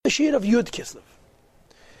Shir of Yud Kislev.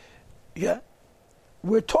 Yeah?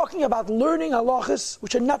 We're talking about learning halachas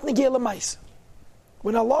which are not negei l'maisa.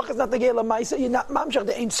 When halacha is not negei l'maisa, you're not mamshach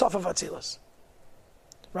the Ein Sof of Atzilus.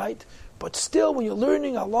 Right? But still, when you're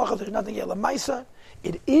learning halachas that are not negei l'maisa,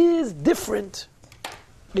 it is different.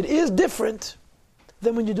 It is different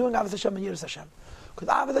than when you're doing Avos Hashem and Yiras Hashem. Because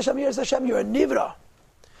Avos Hashem and Yiras Hashem, you're a nivra.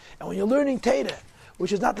 And when you're learning Teda,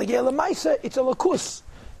 which is not negei l'maisa, it's a lakus.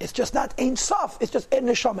 It's just not Ein Sof, it's just En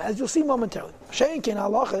Neshama, as you'll see momentarily. Shenkin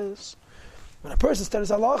halachas, when a person studies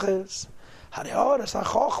halachas, in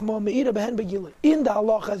the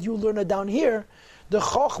halachas you learn it down here, the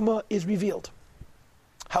chokhmah is revealed.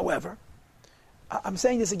 However, I'm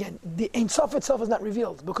saying this again, the Ein Sof itself is not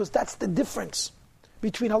revealed, because that's the difference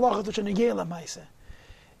between halachas which are negei l'maisa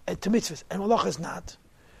to mitzvahs, and halachas not.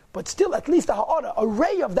 But still, at least the ha'ara, a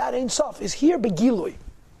ray of that Ein Sof is here begilui.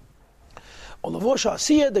 Olavosha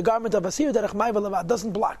asiyah, the garment of asiyah, derech ma'av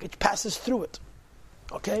doesn't block; it passes through it.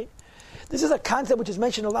 Okay, this is a concept which is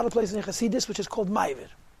mentioned in a lot of places in Chassidus, which is called ma'avir.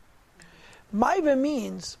 Ma'avir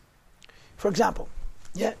means, for example,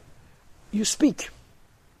 you speak.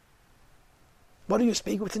 What do you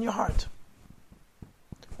speak? What's in your heart?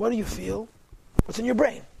 What do you feel? What's in your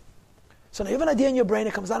brain? So now you have an idea in your brain,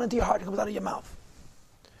 it comes down into your heart, it comes out of your mouth.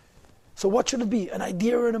 So what should it be? An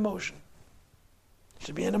idea or an emotion? It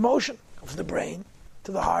should be an emotion. From the brain,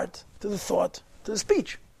 to the heart, to the thought, to the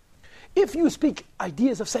speech. If you speak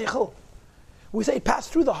ideas of seichel, we say it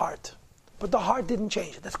passed through the heart, but the heart didn't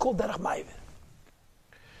change it. That's called derech ma'avir.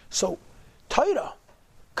 So, Torah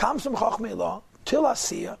comes from Chochmei Law till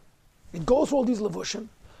Asiyah. It goes through all these levushim,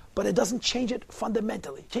 but it doesn't change it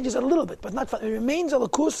fundamentally. It changes it a little bit, but not it remains a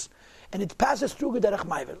lakus, and it passes through derech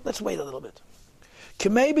ma'avir. Let's wait a little bit.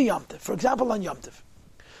 K'mei b'Yom Tov. For example, on Yom Tov.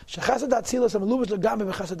 The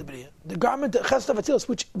garment of chesed of Atzilus,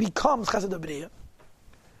 which becomes chesed of B'riyah.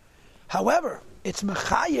 However, it's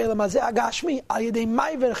mechayeh l'mazeh agashmi al yedei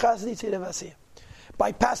ma'avir chesed yitzirah v'asiyah,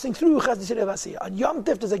 by passing through chesed yitzirah v'asiyah. On Yom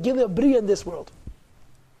Tov, there's a gili of B'riyah in this world.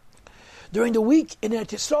 During the week in Eretz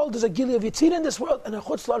Yisrael, there's a gili of Yitzirah in this world, and in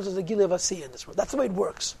Chutz La'aretz there's a gili of Asiyah in this world. That's the way it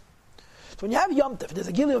works. So when you have Yom Tov, there's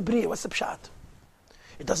a gili of B'riyah. What's the pshat?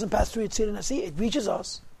 It doesn't pass through Yitzirah and Asiyah. It reaches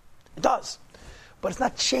us. It does. But it's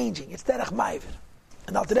not changing. It's derech ma'avir.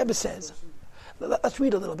 And the Alter Rebbe says, let's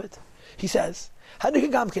read a little bit. He says, I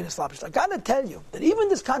got to tell you that even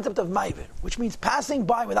this concept of ma'avir, which means passing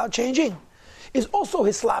by without changing, is also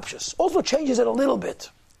his slapshus, also changes it a little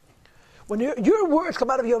bit. When your words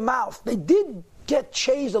come out of your mouth, they did get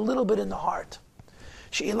changed a little bit in the heart.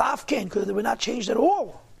 She'ilaf came, because they were not changed at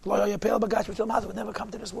all. Would never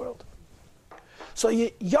come to this world. So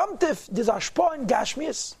Yom Tov, there's ashpah in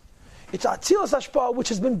Gashmias. It's Atzilus Ashpah, which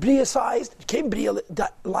has been Bria-sized. It came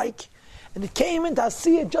Bria-like. And it came into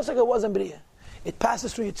Asiyah just like it was in Bria. It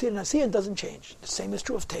passes through Yitzir and Asiyah and doesn't change. The same is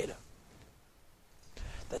true of Teda.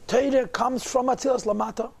 The Teda comes from Atzilus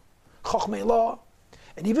Lamata, Chochmei Law,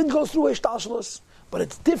 and even goes through Hishtalshalus, but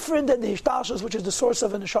it's different than the Hishtalshalus, which is the source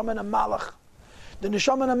of a Neshama and a Malach. The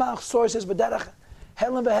Neshama and a Malach source is B'derech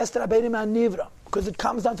Helen v'Hester Abeirim HaNivra, because it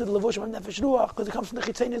comes down to the Levushim and Nefesh Ruach, because it comes from the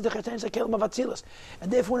Chitzenis, the Kelim of Atzilus. And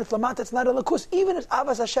therefore when it's Lamata, it's not a Lakus, even if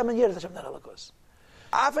Avos Hashem and Yiras Hashem, not a Lakus.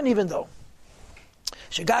 Often even though,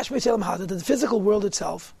 Shegash Mitzilem Hazard, the physical world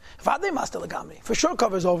itself, Vadei Master Lagamri, for sure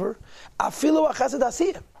covers over, Afilu HaChesed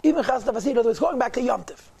Asiyah, even Chesed of Asiyah, in other words, going back to Yom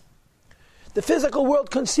Tov. The physical world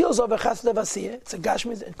conceals over Chesed of Asiyah, it's a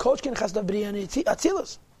Gashmi, and Kochkin Chesed of Bria and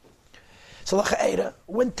Atzilus. So L'cha'era,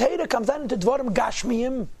 when Teda comes down into Dvarim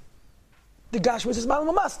Gashmiyim, the Gashmiyim is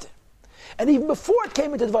Malam Master. And even before it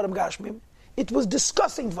came into Dvarim Gashmiyim, it was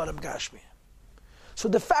discussing Dvarim Gashmiyim. So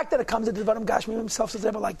the fact that it comes into Dvarim Gashmiyim himself is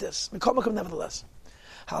never like this. Nevertheless.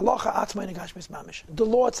 Halacha Atzma in Gashmiyim Mamish. The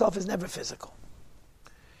law itself is never physical.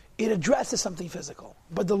 It addresses something physical.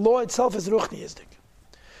 But the law itself is Ruchniistic.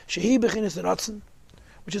 Shehi Bechinis Ratzin,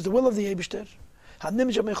 which is the will of the Eibishter.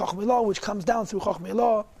 HaNimjah min Chochmei Law, which comes down through Chochmei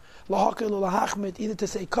Law. Lahakil or lahachmit, either to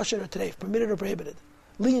say kosher or treif, permitted or prohibited,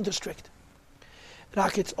 lenient or strict.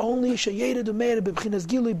 Rak, it's only sheyeda dumeira b'bchinas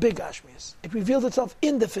gilui big gashmias. It reveals itself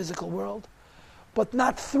in the physical world, but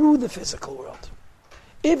not through the physical world.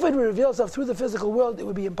 If it reveals itself through the physical world, it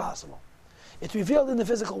would be impossible. It's revealed in the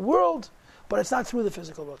physical world, but it's not through the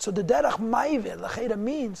physical world. So the derech ma'avir l'cheira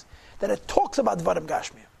means that it talks about dvarim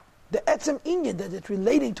gashmiyah. The etzem inyan that it's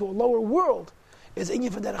relating to a lower world is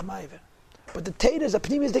inyan for derech ma'avir. But the Teda is a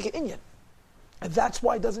pneumistic inyan. And that's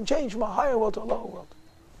why it doesn't change from a higher world to a lower world.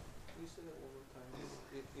 Can you say that one more time?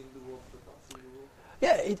 In the world, but not in the world?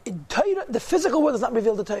 Yeah, Teda, the physical world does not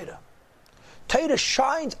reveal the Teda. Teda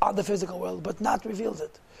shines on the physical world, but not reveals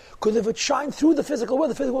it. Because if it shined through the physical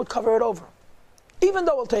world would cover it over. even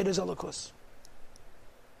though Al-Teira is Elokus.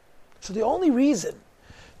 So the only reason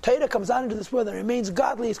Teira comes out into this world and remains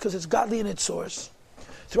godly is because it's godly in its source.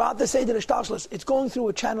 Throughout the Seder Ishtalshlus, it's going through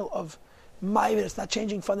a channel of Ma'avir, it's not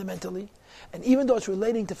changing fundamentally. And even though it's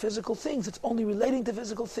relating to physical things, it's only relating to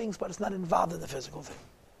physical things, but it's not involved in the physical thing.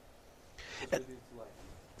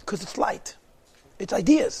 Because it's light. It's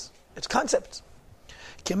ideas. It's concepts.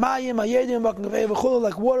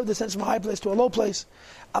 Like water descends from a high place to a low place.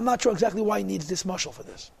 I'm not sure exactly why he needs this mashal for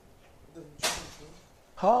this.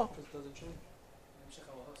 Huh?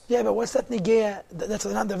 Yeah, but what's that negeya? That's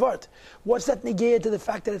another word. What's that negeya to the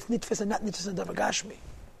fact that it's nitfis and not nitfis and davagashmi?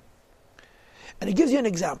 And he gives you an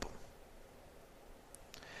example.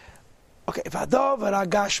 Okay, if Hadav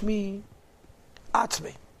Ragashmi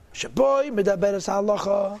Atzmi Shaboy Medaberes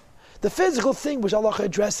Halacha, the physical thing which Allah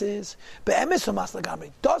addresses, Be'emes Hamas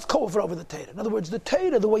Lagami, does cover over the Torah. In other words, the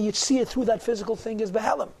Torah, the way you see it through that physical thing, is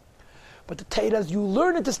Behelim. But the Torah, as you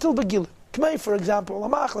learn it, is still Begil. K'mei, for example,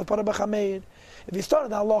 if you started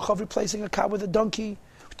the halacha of replacing a cow with a donkey,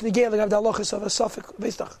 the halacha of a suffix,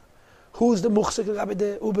 who's the muchsik of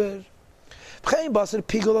the uber?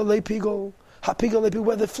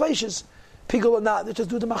 Whether flesh is pigul or not, they just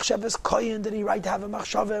do the machshavas koyin. Did he right to have a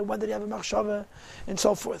machshava? When did he have a machshava? And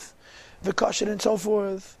so forth, v'kasher and so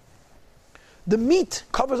forth. The meat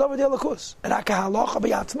covers over the halakus, and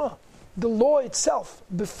the law itself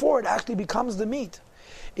before it actually becomes the meat.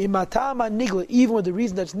 Even with the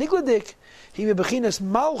reason that's nigladik, he bechinas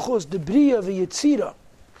malchus the bria v'yitzira.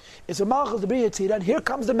 It's a malchus the bria yitzira, and here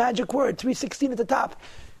comes the magic word 316 at the top.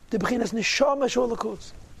 The bechinas neshama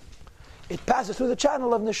sholakus. It passes through the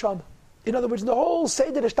channel of neshama. In other words, in the whole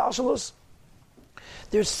Seder Ishtalshalus,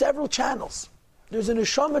 there's several channels. There's a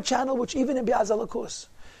neshama channel which even in Bi'az Alakus,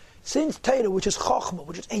 since Torah, which is Chochmah,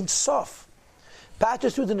 which is Ein Sof,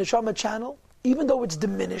 passes through the neshama channel, even though it's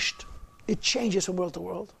diminished, it changes from world to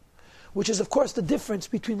world, which is of course the difference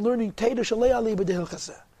between learning Torah Shalei Ali B'Dei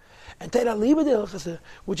Hilchaseh and Torah Ali B'Dei Hilchaseh,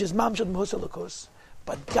 which is Mamshad Mahus Alakus,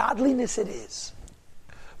 but godliness it is.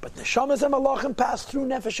 But neshamas and malachim pass through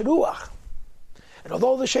nefesh ruach. And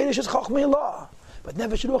although the shadish is chochmei law, but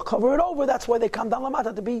nefesh ruach cover it over, that's why they come down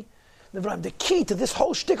lamata to be nevraim. The key to this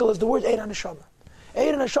whole shtickle is the word eir neshama.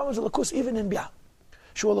 Eir neshama is a lakus even in bia.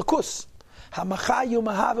 Shu lakus. Hamachayu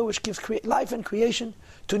mahave, which gives life and creation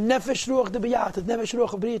to nefesh ruach de bia, to nefesh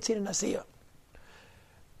ruach of bria tzir and nasiya.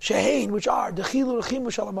 Shehein, which are the chilu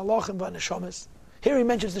rechim shalom malachim v'neshamas. Here he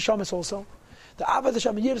mentions the shamas also. The Avad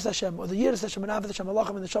Hashem and Yiras Hashem, or the Yiras Hashem and Avad Hashem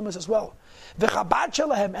Malachim and the Shamas as well. V'chabad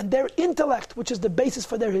Shalahem, and their intellect, which is the basis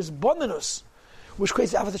for their hisbonenus, which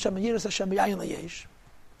creates the Avad Hashem and Yiras Hashem Yayin Layesh.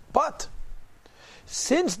 But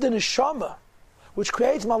since the Neshama, which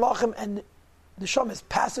creates Malachim and the Shamas,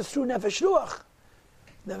 passes through Nefesh Ruach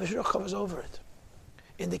covers over it.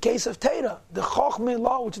 In the case of Teira, the Chochmei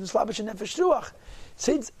Law, which is the Slavish and Nefesh Ruach,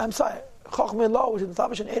 Chochmei Law, which is the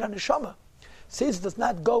Slavish and Eira Neshama, since it does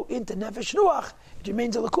not go into Nefesh Ruach, it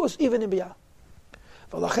remains a lakus even in Biyah.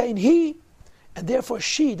 V'lachein he, and therefore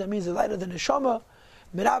she, that means the light of the Neshama,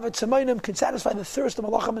 Miravet Samayim, can satisfy the thirst of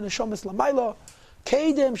Malachim and Neshamas Lamayla,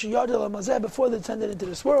 Kedem Sheyadil Amazeh, before they descended into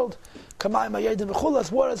this world, Kamayim Ayedim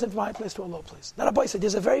V'chulas, water sent from a high place to a low place. Now Rabbi said,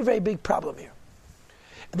 there's a very, very big problem here.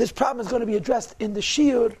 And this problem is going to be addressed in the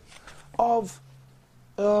shiur of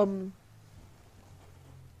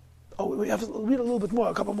we have to read a little bit more,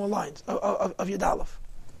 a couple more lines of Yud Aleph.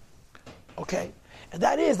 Okay? And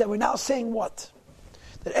that is that we're now saying what?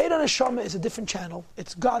 That Eir Neshama is a different channel.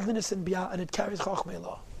 It's godliness and biyah, and it carries Chochmei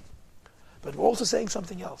Law. But we're also saying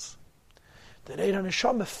something else. That Eir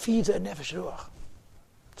Neshama feeds a Nefesh Ruach.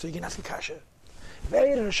 So you can ask a kasha. If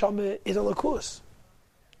Eir Neshama is a lakus,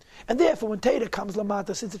 and therefore when Teira comes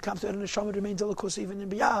Lamata, since it comes to Eir Neshama, it remains a lakus even in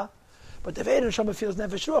biyah. But if Eir Neshama feels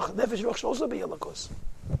Nefesh Ruach should also be a lakus.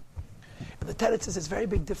 And the Teretz says it's a very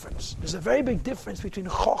big difference. There's a very big difference between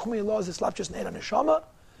Chochmei Law, the Slapchus and Eir Neshama,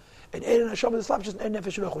 and Eir Neshama, the Slapchus and Eir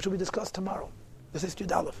Nefesh Ruach, which will be discussed tomorrow. This is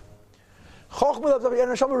Yud Aleph. Chochmei Law of Eir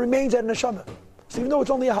Neshama remains Eir Neshama. So even though it's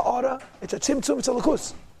only a ha'ara, it's a tzimtzum, it's a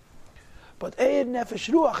lakus. But Eir Nefesh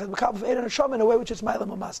Ruach has become of Eir Neshama in a way which is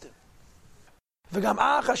Ma'alim U'Mastim. V'gam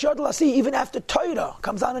ach lasi, even after Torah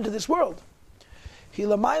comes on into this world,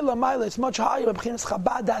 it's much higher than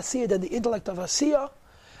the intellect of Asiyah.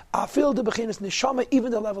 I feel the bechinas neshama,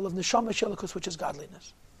 even the level of neshama shelikus, which is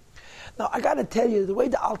godliness. Now I got to tell you, the way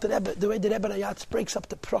the Alter Rebbe, the way the Rebbe Rayatz breaks up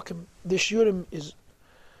the prokim, the shiurim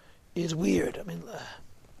is weird. I mean,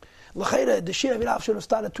 l'cheira, the shir Avilav should have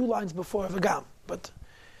started 2 lines before V'gam, but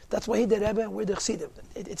that's why he did Rebbe and we're the Chassidim.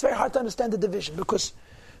 It's very hard to understand the division because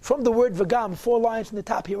from the word V'gam, 4 lines from the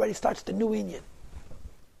top, he already starts the new inyan,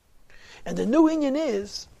 and the new inyan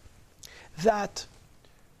is that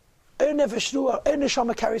Ein Nefesh Ruach, Ein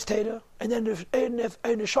Neshama carries Teda, and then Ein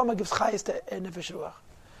Neshama gives Chayes to Ein Nefesh Ruach.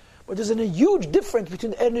 But there's a huge difference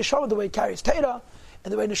between Ein Neshama, the way it carries Teda,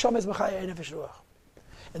 and the way Neshama is Mechaya Ein Nefesh Ruach.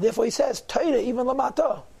 And therefore he says, Teda, even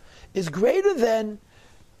Lamata, is greater than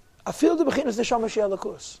a field of Bechinas Neshama She'el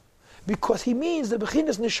Lakus. Because he means the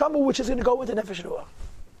Bechinas Neshama which is going to go into Nefesh Ruach.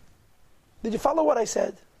 Did you follow what I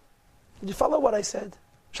said?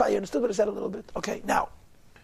 Shai, you understood what I said a little bit? Okay, now.